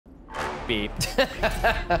beep.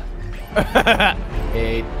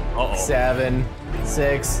 8, 7,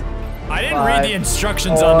 6. I didn't 5, read the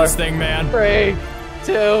instructions 4, on this thing, man. 3,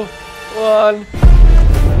 2, 1.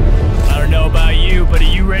 I don't know about you, but are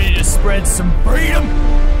you ready to spread some freedom?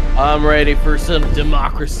 I'm ready for some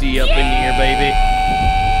democracy up in here, baby.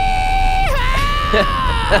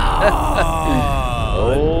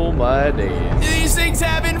 Oh my days. Do these things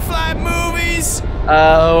have in-flight movies?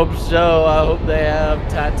 I hope so. I hope they have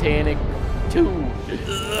Titanic 2.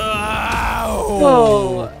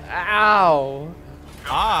 Oh, ow.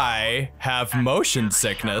 I have motion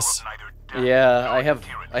sickness. Yeah, I have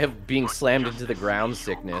being slammed into the ground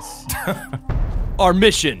sickness. Our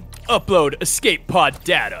mission, upload escape pod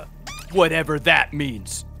data, whatever that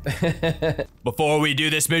means. Before we do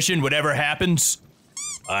this mission, whatever happens,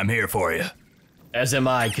 I'm here for you. As am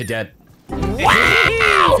I, cadet. The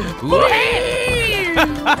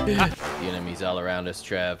enemies all around us,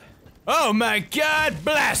 Trav. Oh my God,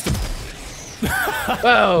 blast them!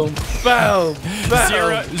 Boom, boom,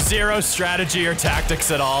 boom. Zero strategy or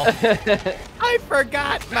tactics at all. I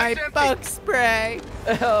forgot my bug spray.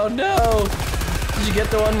 Oh no. Did you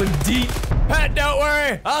get the one with deep? Don't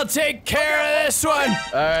worry, I'll take care of this one. All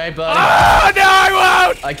right, buddy. Oh, no, I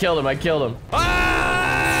won't! I killed him.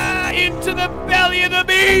 Ah, into the belly of the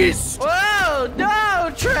beast! Whoa, no,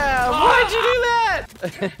 Trav, why'd you do that?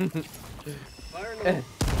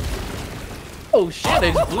 Oh shit,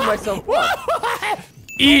 I just blew myself up.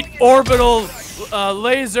 Eat orbital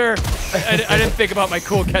laser. I didn't think about my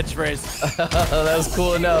cool catchphrase. That was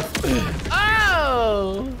cool enough.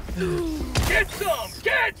 Oh! Get some!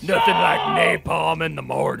 Nothing like napalm in the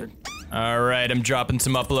morning. All right, I'm dropping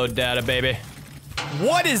some upload data, baby.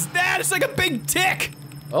 What is that? It's like a big tick.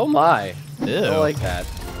 Oh my. Ew. I don't like that.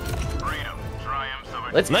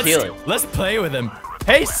 Let's kill it. Let's play with him.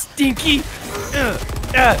 Hey, Stinky.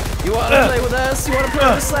 You wanna play with us? You wanna play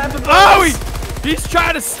with the Slappy Boiz? Oh, he's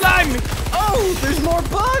trying to slime me. Oh, there's more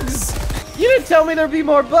bugs. You didn't tell me there'd be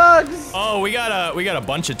more bugs. Oh, we got a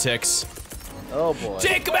bunch of ticks. Oh boy.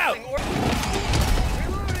 Take him out.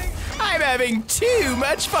 I'm having too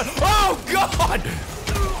much fun. Oh God!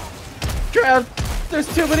 Trav, there's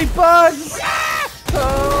too many bugs.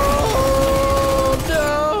 Oh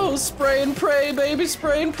no! Spray and pray, baby,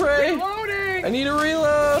 spray and pray. Reloading. I need a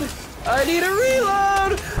reload.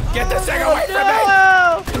 Get this thing away from me!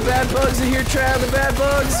 The bad bugs are here, Trav. The bad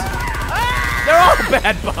bugs. They're all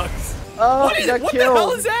bad bugs. Oh, What I got the killed.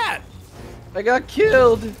 hell is that? I got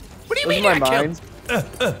killed. What do you Those mean are I my killed? mines.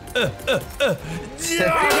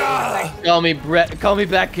 Call me Brett. Call me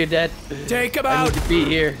back, cadet. Take him I out. need to be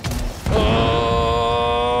here.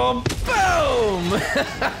 Oh, boom!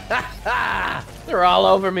 They're all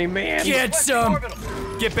over me, man. Get some.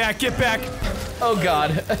 Get back. Get back. Oh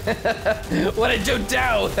God. What did you do?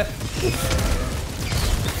 I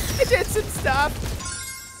did some stuff.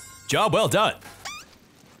 Job well done.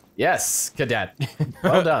 Yes, cadet.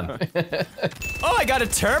 Well done. Oh, I got a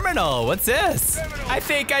terminal. What's this? I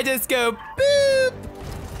think I just go boop.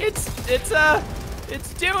 It's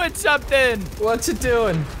doing something. What's it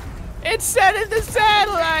doing? It's setting the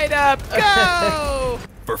satellite up. Go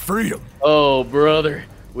for freedom. Oh, brother.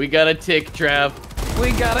 We got a tick, Trav.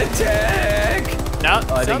 We got a tick. Now, I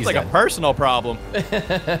think sounds he's like a dead. personal problem.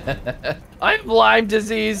 I have Lyme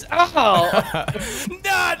disease. Oh.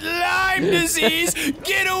 Not Lyme disease.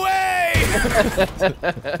 Get away.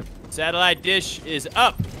 Satellite dish is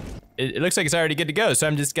up. It looks like it's already good to go, so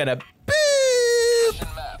I'm just gonna boop.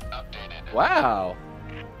 Wow.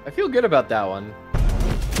 I feel good about that one.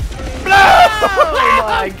 Oh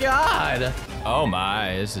my God. Oh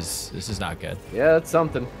my, this is not good. Yeah, that's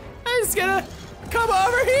something. I'm just gonna come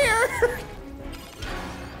over here.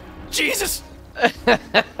 Jesus.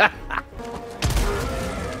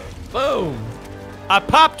 Boom. I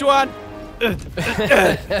popped one. Take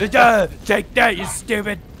that, you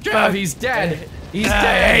stupid. Trav, he's dead. He's I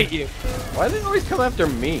dead. hate you. Why do they always come after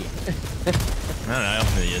me? I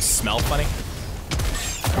don't know. You smell funny.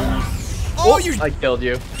 Oh, I killed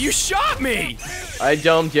you. you shot me. I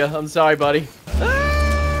domed you. I'm sorry, buddy.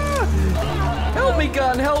 Ah! Help me,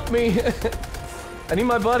 gun. Help me. I need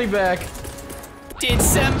my buddy back. Did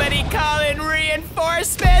somebody call in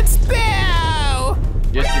reinforcements? Bow!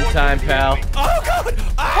 Just in time, pal. Oh God!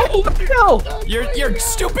 Oh no! Your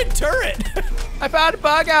stupid turret! I found a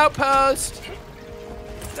bug outpost.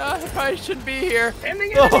 No, I probably shouldn't be here.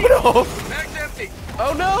 Oh no! Mag's empty.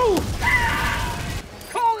 Oh no!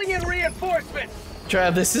 Calling in reinforcements.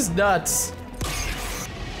 Trav, this is nuts.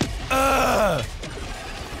 Bad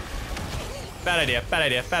idea. Bad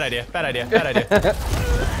idea. Bad idea. Bad idea. Bad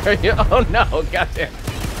idea. Oh no! Goddamn.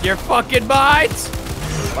 Your fucking minds!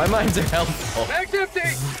 My mines are helpful. Bag's empty.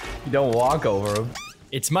 You don't walk over them.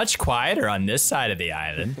 It's much quieter on this side of the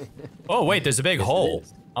island. Oh wait, there's a big hole.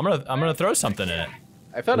 I'm gonna throw something in it.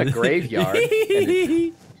 I found a graveyard.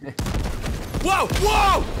 Whoa!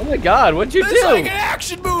 Whoa! Oh my god, what'd you do? It's like an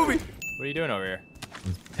action movie. What are you doing over here?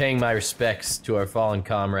 Paying my respects to our fallen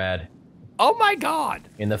comrade Oh my god.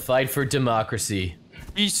 in the fight for democracy.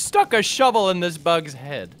 He stuck a shovel in this bug's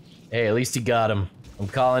head. Hey, at least he got him. I'm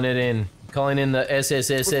calling it in. I'm calling in the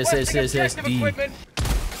SSSSSSD.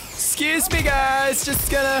 Excuse me, guys.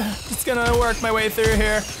 Just gonna work my way through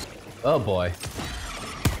here. Oh boy.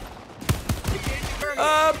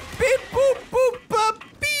 Beep boop boop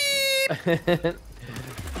beep.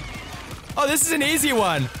 Oh, this is an easy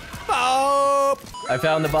one. Oh. I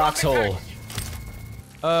found the box hole.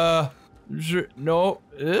 No,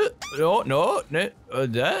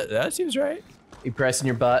 that seems right. You pressing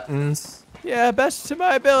your buttons? Yeah, best to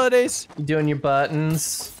my abilities. You doing your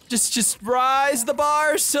buttons? Just rise the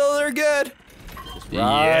bars till they're good.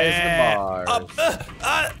 Rise the bars. Up.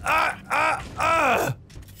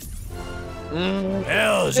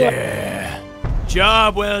 Hells yeah.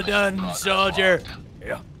 Job well done, soldier.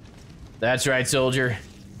 Yeah. That's right, soldier.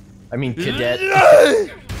 I mean, cadet.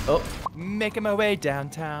 Oh. Making my way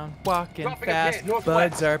downtown, walking fast.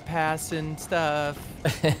 Bugs are passing stuff.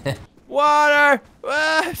 Water!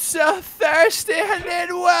 I'm so thirsty, I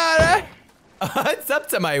need water! It's up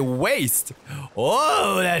to my waist.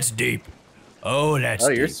 Oh, that's deep. Oh, that's Oh,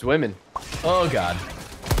 you're deep. swimming. Oh god.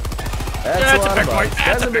 That's a lot of bugs.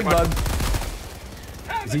 That's a big bug.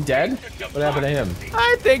 Is he dead? What happened to him?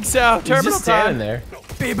 I think so. He's Terminal just standing time. there.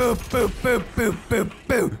 Beep boop boop boop boop boop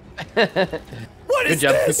boop. What Good is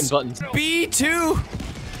job this? clicking buttons. B2.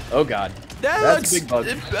 Oh god. That That's looks a big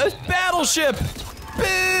bug. a battleship.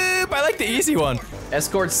 Boop. I like the easy one.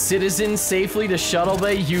 Escort citizens safely to shuttle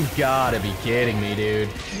bay? You've gotta be kidding me, dude.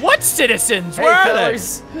 What citizens? Hey, Where are they?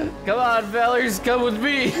 fellas. Come on, fellas. Come with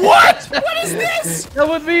me. What? What is this? Come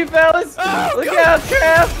with me, fellas. Oh, Look God. out,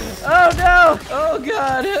 crap. Oh, no. Oh,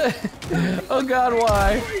 God. Oh, God,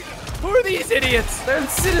 why? Who are these idiots? They're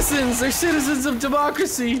citizens. They're citizens of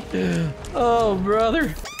democracy. Oh,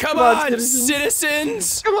 brother. Come on,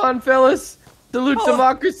 citizens. Come on, fellas. Salute Oh.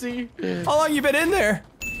 democracy. How long you been in there?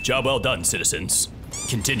 Job well done, citizens.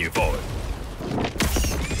 Continue forward.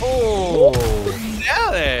 Oh.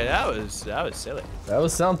 Yeah, that was silly. That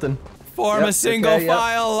was something. Form Yep, a single okay, yep.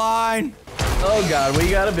 file line. Oh, God. We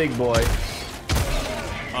got a big boy.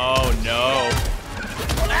 Oh no.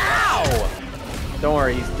 Ow! Don't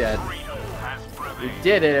worry, he's dead. We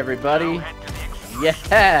did it, everybody.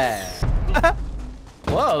 Yeah!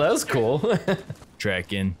 Whoa, that was cool.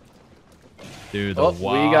 Trekking through the Oh,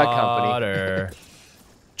 we got company. water.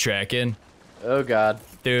 Trekking Oh god.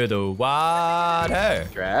 through the water.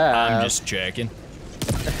 Drag. I'm just checking.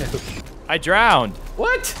 I drowned.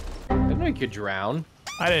 What? I didn't know you could drown.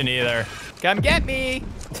 I didn't either. Come get me.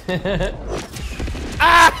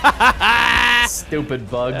 Stupid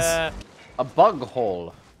bugs. Uh, A bug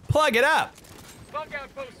hole. Plug it up.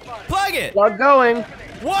 Plug it. Plug going.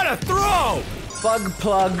 What a throw. Bug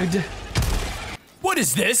plugged. What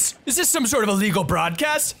is this? Is this some sort of illegal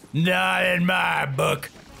broadcast? Not in my book.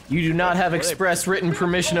 You do not have express written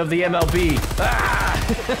permission of the MLB.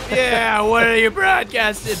 yeah, what are you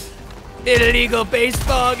broadcasting? Illegal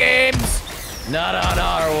baseball games? Not on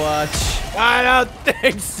our watch. I don't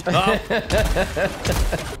think so.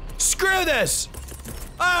 Screw this.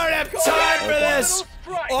 I don't have time for this.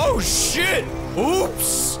 Oh shit.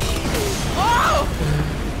 Oops. Oh!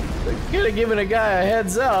 Could have given a guy a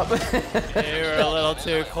heads up. You were a little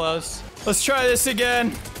too close. Let's try this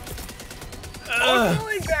again.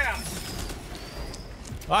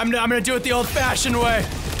 I'm gonna do it the old-fashioned way.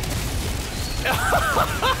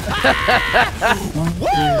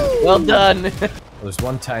 Well done. There's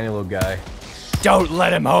one tiny little guy. Don't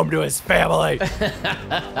let him home to his family.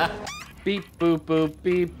 Beep boop boop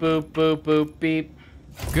beep boop boop boop beep.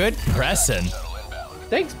 Good pressing.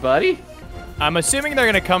 Thanks, buddy. I'm assuming they're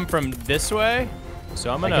gonna come from this way,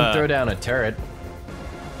 so I'm I can throw gonna. down a turret.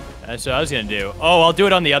 That's what I was gonna do. Oh, I'll do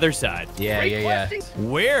it on the other side. Yeah.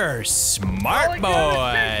 We're smart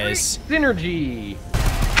boys. Synergy.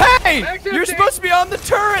 Hey, you're supposed to be on the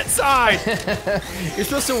turret side. You're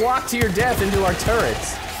supposed to walk to your death into our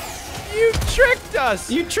turrets. You tricked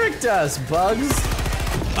us. You tricked us, bugs.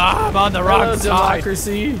 I'm on the wrong Hello, side.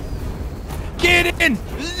 democracy. Get in.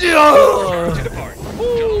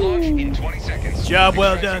 Job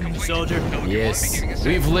well done, soldier. Yes,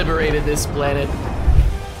 we've liberated this planet.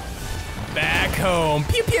 Back home.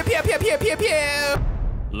 Pew pew pew pew pew pew pew.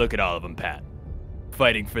 Look at all of them, Pat.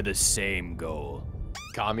 Fighting for the same goal.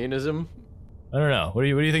 Communism? I don't know. What do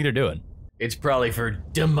you think they're doing? It's probably for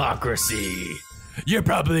democracy. You're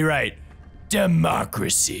probably right.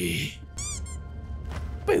 Democracy.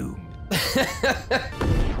 Boom.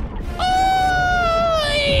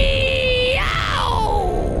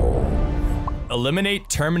 Eliminate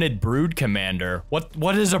terminid brood commander.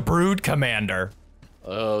 What is a brood commander?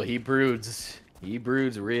 Oh, he broods. He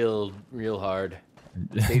broods real hard.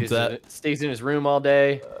 Stays in his room all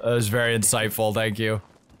day. That was very insightful, thank you.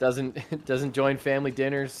 Doesn't join family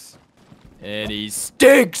dinners. And he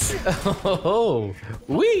stinks! Oh,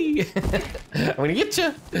 wee! I'm gonna get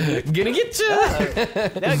you. Gonna get you.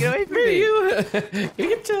 No, get away from me. You. Gonna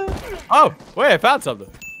get you. Oh, wait, I found something.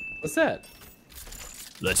 What's that?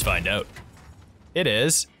 Let's find out. It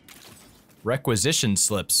is requisition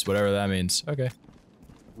slips, whatever that means. Okay.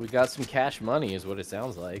 We got some cash money, is what it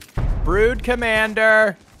sounds like. Brood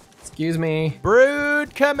commander. Excuse me,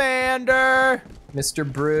 Brood commander.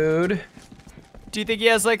 Mr. Brood. Do you think he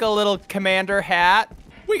has like a little commander hat?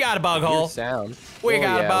 We got a bug hole. Sound. We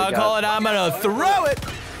got a bug hole, and I'm gonna throw it.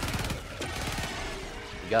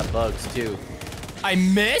 We got bugs too. I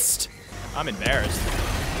missed. I'm embarrassed.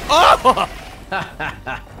 Oh!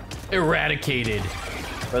 Eradicated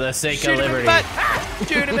for the sake Shoot of him in liberty. the butt.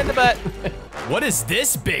 Shoot him in the butt. What is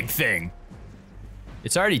this big thing?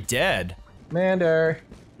 It's already dead. Commander.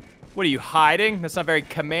 What are you hiding? That's not very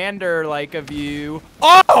commander-like of you.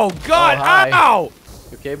 Oh God! Oh, hi. Ow!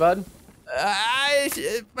 You okay, bud?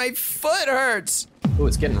 My foot hurts. Oh,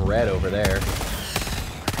 it's getting red over there.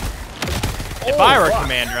 If I were a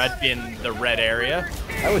commander, I'd be in the red area.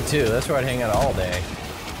 I would too. That's where I'd hang out all day.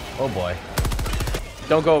 Oh boy.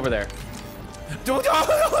 Don't go over there.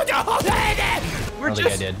 We're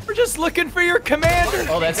just looking for your commander.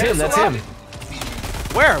 Oh, that's him. That's him.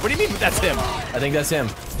 Where? What do you mean that's him? I think that's him.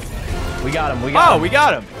 We got him. We got him. Oh, we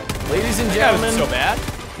got him. Ladies and That gentlemen, wasn't so bad.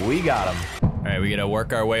 we got him. All right, we gotta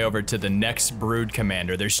work our way over to the next brood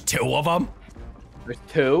commander. There's 2 of them. There's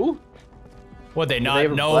 2. What, they they not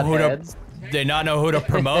have know butt who heads? to? They not know who to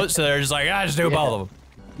promote, so they're just like, just do both of them.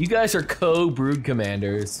 You guys are co-brood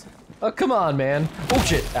commanders. Oh, come on, man. Oh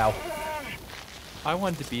shit! Ow. I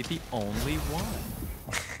wanted to be the only one.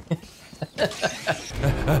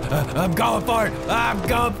 I'm going for it. I'm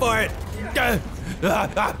going for it.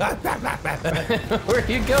 Where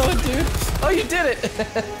are you going, dude? Oh, you did it!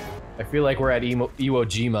 I feel like we're at Iwo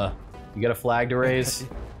Jima. You got a flag to raise?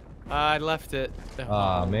 I left it.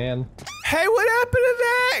 Aw, man. Hey, what happened to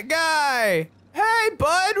that guy? Hey,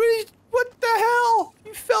 bud, what the hell?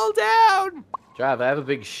 You fell down. Trav, I have a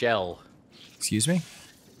big shell. Excuse me?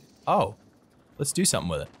 Oh, let's do something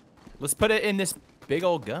with it. Let's put it in this big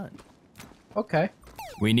old gun. Okay.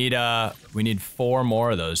 We need 4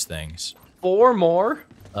 more of those things. 4 more?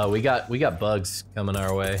 We got bugs coming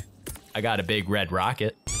our way. I got a big red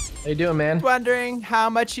rocket. How you doing, man? Wondering how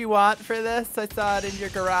much you want for this? I saw it in your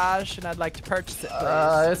garage and I'd like to purchase it,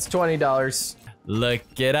 please. It's $20.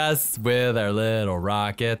 Look at us with our little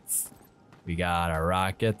rockets. We got our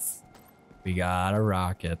rockets. We got our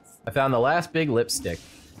rockets. I found the last big lipstick.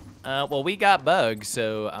 Well, we got bugs,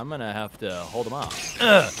 so I'm gonna have to hold them off.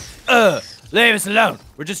 Leave us alone.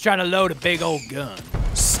 We're just trying to load a big old gun.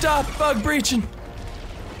 Stop bug breaching.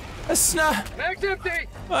 That's not. Mag's empty!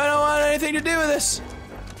 I don't want anything to do with this.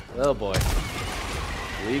 Oh boy.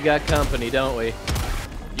 We got company, don't we?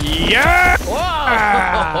 Yeah!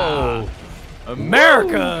 Whoa!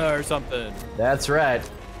 America or something. That's right.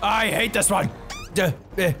 I hate this one. Oh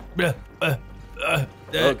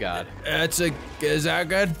god. Is that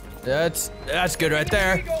good? That's good right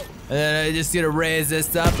there. And then I just gonna raise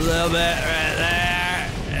this up a little bit right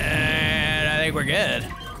there. And I think we're good.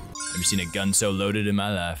 Never seen a gun so loaded in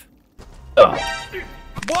my life.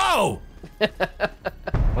 Whoa! I'm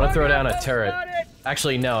gonna throw down a turret.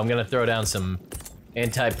 Actually, no, I'm gonna throw down some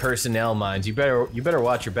anti-personnel mines. You better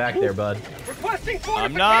watch your back there, bud. Requesting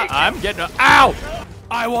I'm not. I'm getting. Ow!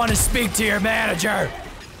 I want to speak to your manager.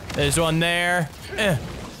 There's one there.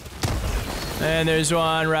 And there's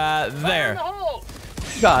one right there.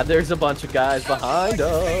 God, there's a bunch of guys behind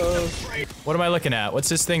us. What am I looking at? What's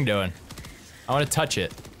this thing doing? I want to touch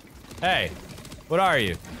it. Hey, what are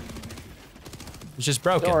you? It's just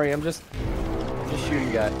broken. Don't worry, I'm just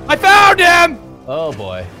shooting guy. I found him! Oh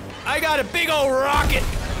boy. I got a big old rocket.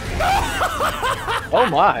 Oh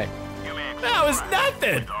my. That was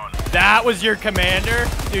nothing. That was your commander?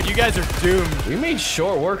 Dude, you guys are doomed. We made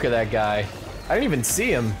short work of that guy. I didn't even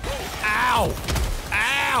see him. Ow.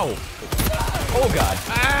 Ow. Oh god.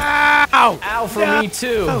 Ow! Ow for me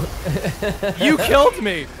too. You killed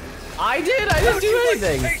me. I did? I didn't do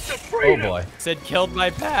anything. Oh boy. Said killed my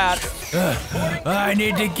Pat. I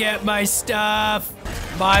need to get my stuff.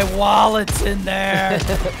 My wallet's in there.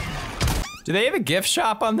 Do they have a gift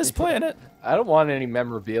shop on this planet? I don't want any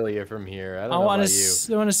memorabilia from here. I don't know about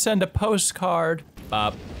you. I want to send a postcard.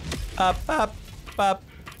 Bop, bop, bop, bop,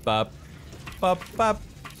 bop, bop, bop,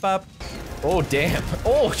 bop. Oh, damn.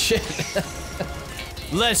 Oh, shit.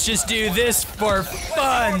 Let's just do this for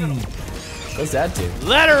fun. What's that do?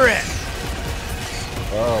 Letter it.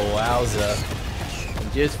 Oh, wowza.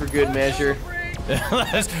 And just for good measure.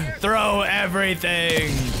 Let's throw everything.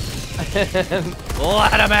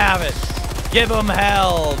 Let him have it. Give him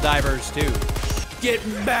Helldivers too. Get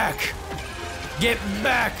back. Get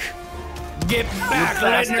back. Get back. You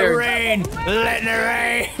Letting it bastard. rain. Letting it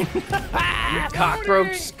rain. You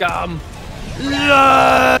cockroach scum.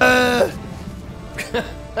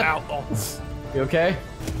 Ow. You okay?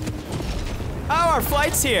 Oh, our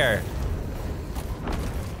flight's here.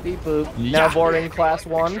 Beep boop. Yeah. Now boarding class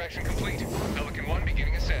 1. Extraction complete. Pelican 1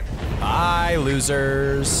 beginning ascent. Bye,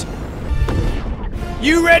 losers.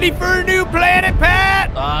 You ready for a new planet,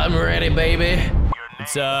 Pat? I'm ready, baby.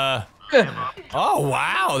 It's oh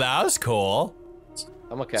wow, that was cool.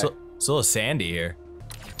 I'm okay. It's a little sandy here.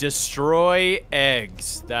 Destroy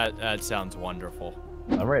eggs. That sounds wonderful.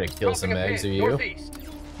 I'm ready to kill some eggs, are you? Northeast.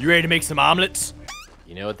 You ready to make some omelets?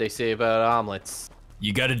 You know what they say about omelets.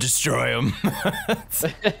 You gotta destroy them.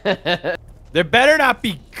 There better not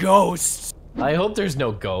be ghosts. I hope there's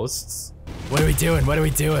no ghosts. What are we doing? What are we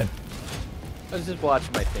doing? I was just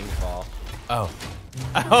watching my thing fall. Oh,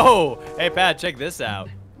 Oh, hey Pat, check this out.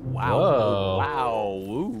 Wow. Whoa. Wow.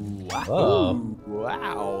 Ooh, wow. Whoa.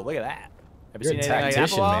 Wow. Look at that. Have You're you a seen anything like that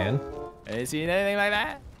tactician, before? man. Have you seen anything like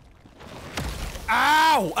that?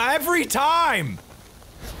 ow! Every time.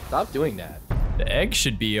 Stop doing that. The egg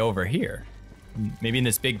should be over here. Maybe in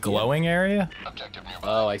this big glowing area. Objective nearby.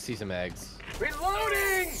 Oh, I see some eggs.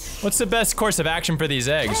 Reloading! What's the best course of action for these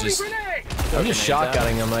eggs? Holy Just grenade! I'm just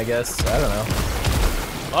shotgunning them, I guess. I don't know.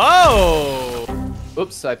 Oh!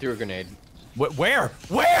 Oops, I threw a grenade. where?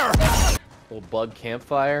 Where? Little bug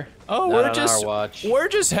campfire. Oh, Not we're on just our watch. we're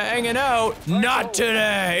just hanging out. Not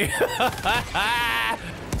today.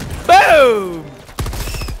 Boom!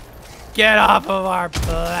 Get off of our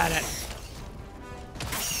planet.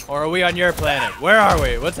 Or are we on your planet? Where are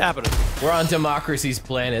we? What's happening? We're on democracy's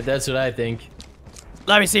planet. That's what I think.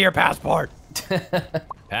 Let me see your passport.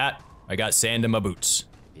 Pat, I got sand in my boots.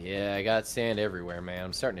 Yeah, I got sand everywhere, man.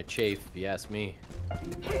 I'm starting to chafe, if you ask me.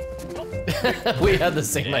 We had the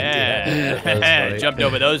same idea. That was funny. Jumped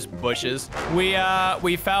over those bushes. We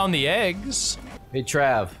found the eggs. Hey,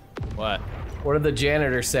 Trav. What? What did the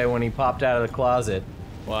janitor say when he popped out of the closet?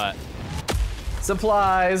 What?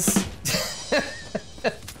 Supplies.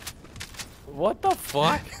 What the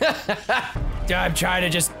fuck? I'm trying to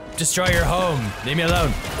just destroy your home. Leave me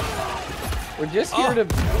alone. We're just here to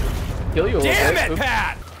kill you a little Damn bit. it, Oops.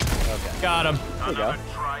 Pat! Okay. Got him. There we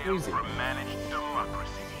go. Easy.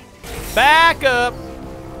 Back up.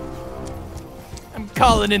 I'm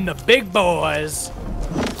calling in the big boys.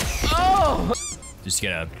 Oh! Just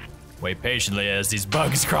gonna wait patiently as these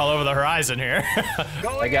bugs crawl over the horizon here.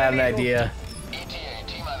 I got an idea. ETA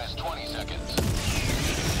T-minus 20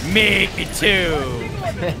 seconds. Me too.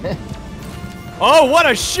 Oh, what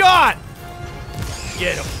a shot!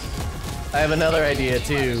 Get him. I have another idea,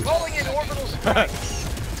 too. Calling in orbital strike.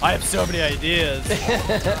 I have so many ideas.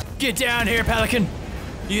 Get down here, Pelican.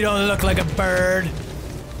 You don't look like a bird.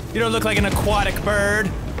 You don't look like an aquatic bird.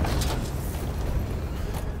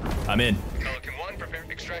 I'm in. Pelican 1 prepare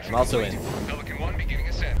extraction I'm also complete. in. Pelican 1 beginning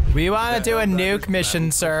ascent. We want to do a nuke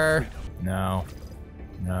mission, sir. No.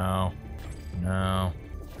 No. No.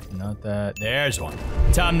 Not that. There's one.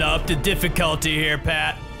 Time to up the difficulty here,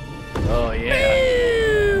 Pat. Oh, yeah.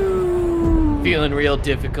 Feeling real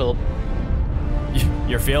difficult.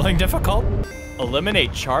 You're feeling difficult?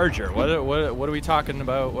 Eliminate charger. What are we talking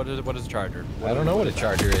about? What is charger? I don't know what a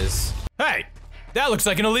charger is. Hey, that looks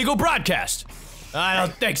like an illegal broadcast. I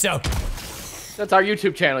don't think so. That's our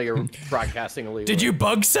YouTube channel you're broadcasting illegally. Did you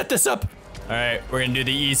bug set this up? All right, we're gonna do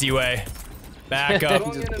the easy way. Back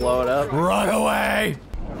up. Just blow it up? Run away.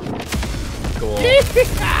 Cool.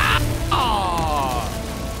 Aw,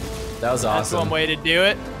 That was that's awesome. one way to do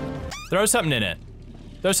it. Throw something in it.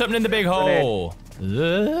 Throw something in the big hole.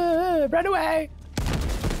 Run away.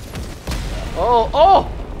 Oh,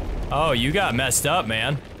 oh! Oh, you got messed up,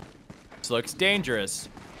 man. This looks dangerous.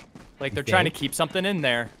 Like they're You trying to think? keep something in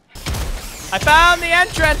there. I found the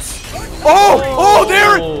entrance. Oh,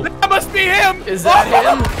 there! That must be him. Is that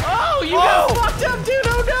him? Oh, you got fucked up, dude!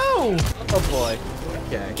 Oh no! Oh boy.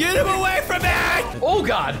 Okay. Get him away from me! Oh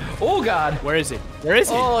god! Oh god! Where is he? Where is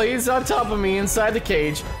he? Oh, he's on top of me inside the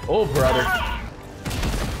cage. Oh brother.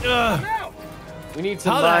 Ugh. We need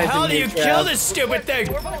some How the mines hell and do you meat kill traps. this stupid thing?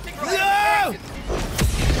 No!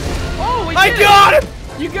 Oh, we I did it! got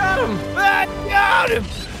him! You got him! I got him!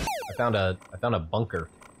 I found a bunker.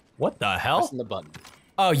 What the hell? Pressing the button.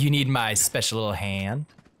 Oh, you need my special little hand?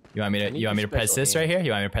 You want me to? need You want me your to press special this hand. right here?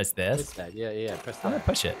 You want me to press What's this? that? Yeah, press I'm gonna that.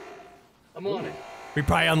 push it. I'm on it. We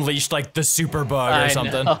probably unleashed like the super bug or I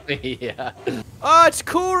something. know, yeah. Oh, it's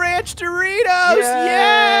Cool Ranch Doritos!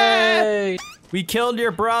 Yeah! Yay! We killed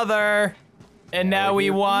your brother, and now we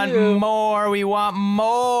did want you. more. We want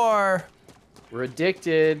more. We're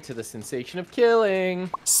addicted to the sensation of killing.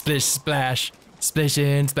 Splish splash,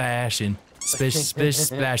 splishin' splashin', splish splish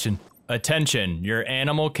splashin'. Attention, your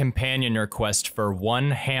animal companion request for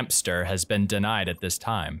 1 hamster has been denied at this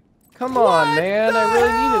time. Come on, man. I really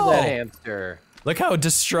needed hell? that hamster. Look how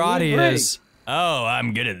distraught he Great. is. Oh,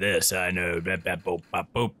 I'm good at this, I know. Bip, bap, boop,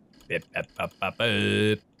 bop, boop. Bip, bap, bop, bop,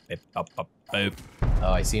 boop. Bip, bop, bop, boop.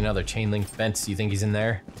 Oh, I see another chain link fence. You think he's in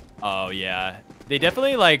there? Oh, yeah. They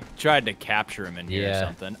definitely, like, tried to capture him in here or Yeah.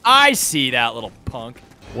 something. I see that little punk.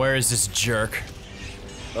 Where is this jerk?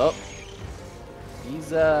 Oh.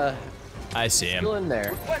 He's, I see him. still in there.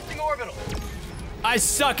 Requesting orbital. I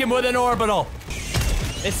suck him with an orbital.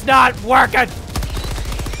 It's not working!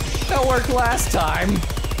 That worked last time.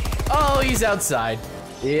 Oh, he's outside.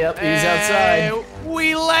 Yep, he's outside.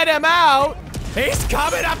 We let him out! He's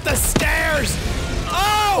coming up the stairs.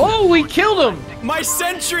 Oh! Oh, we killed him! My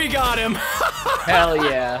sentry got him. Hell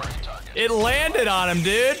yeah. It landed on him,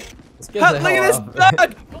 dude. Let's get Look the at hell this out.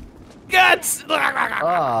 bug! Guts!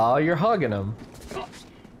 Oh, you're hugging him.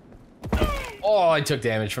 Oh, I took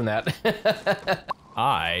damage from that.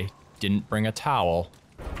 I didn't bring a towel.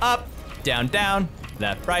 Up, down, down,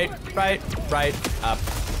 left, right, up.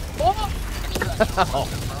 Oh.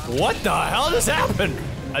 What the hell just happened?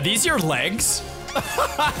 Are these your legs?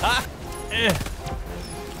 I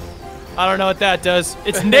don't know what that does.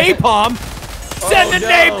 It's napalm! Send the no.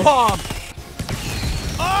 napalm!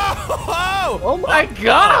 Oh! Oh my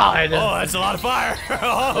god! Oh, that's a lot of fire.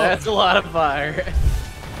 Oh. That's a lot of fire.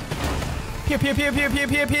 Pew, pew, pew, pew, pew,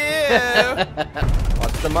 pew, pew.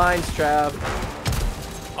 Watch the mines trap.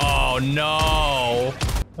 Oh no.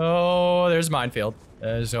 Oh, there's a minefield.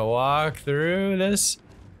 There's a walk through this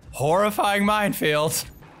horrifying minefield.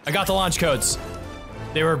 I got the launch codes.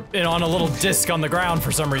 They were on a little disc on the ground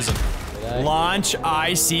for some reason. Launch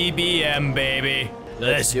ICBM, baby.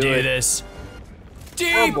 Let's do it. this. Oh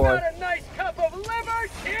Deep. boy. A nice cup of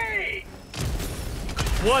liberty.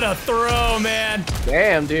 What a throw, man.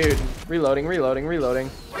 Damn, dude. Reloading, reloading, reloading.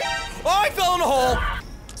 Oh, I fell in a hole.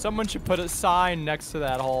 Someone should put a sign next to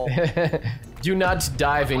that hole. Do not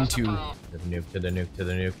dive into the nuke, to the nuke, to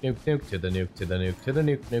the nuke, nuke, nuke, to the nuke, to the nuke, to the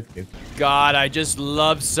nuke, nuke, nuke. God, I just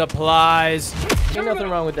love supplies. Ain't nothing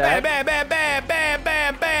wrong with Bam, that. bam, bam, bam, bam,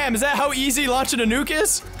 bam, bam. Is that how easy launching a nuke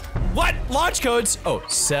is? What? Launch codes? Oh,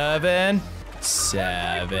 7,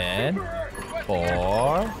 7,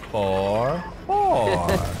 4, 4, 4.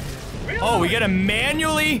 Oh, we gotta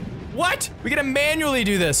manually. What? We gotta manually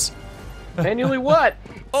do this. Manually what?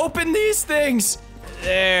 Open these things.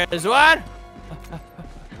 There's one.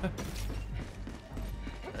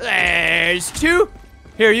 There's 2.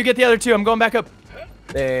 Here, you get the other 2. I'm going back up.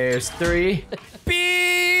 There's 3.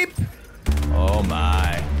 Beep. Oh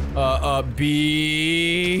my.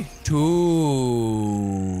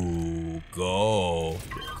 B2. Go.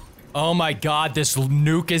 Oh my god, this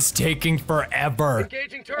nuke is taking forever.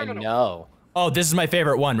 Engaging I terminal. know. Oh, this is my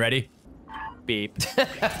favorite one. Ready? Beep.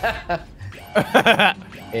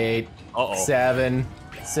 8, Uh-oh. 7,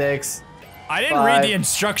 6, I didn't read 5, the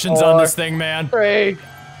instructions on 4. this thing, man. 3,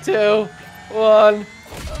 2, 1.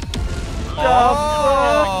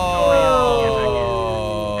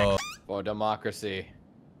 Oh. For democracy.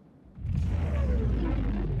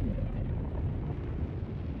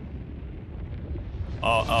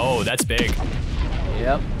 Oh, that's big.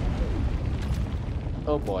 Yep.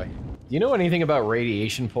 Oh boy. Do you know anything about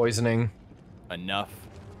radiation poisoning? Enough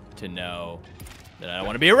to know that I don't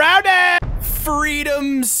want to be around it.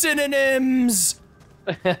 Freedom synonyms.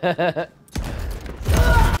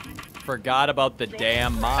 Forgot about the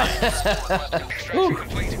damn mine. Extraction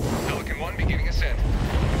complete. Pelican 1 beginning ascent.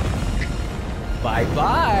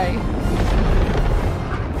 Bye-bye.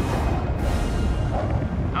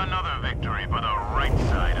 Another victory for the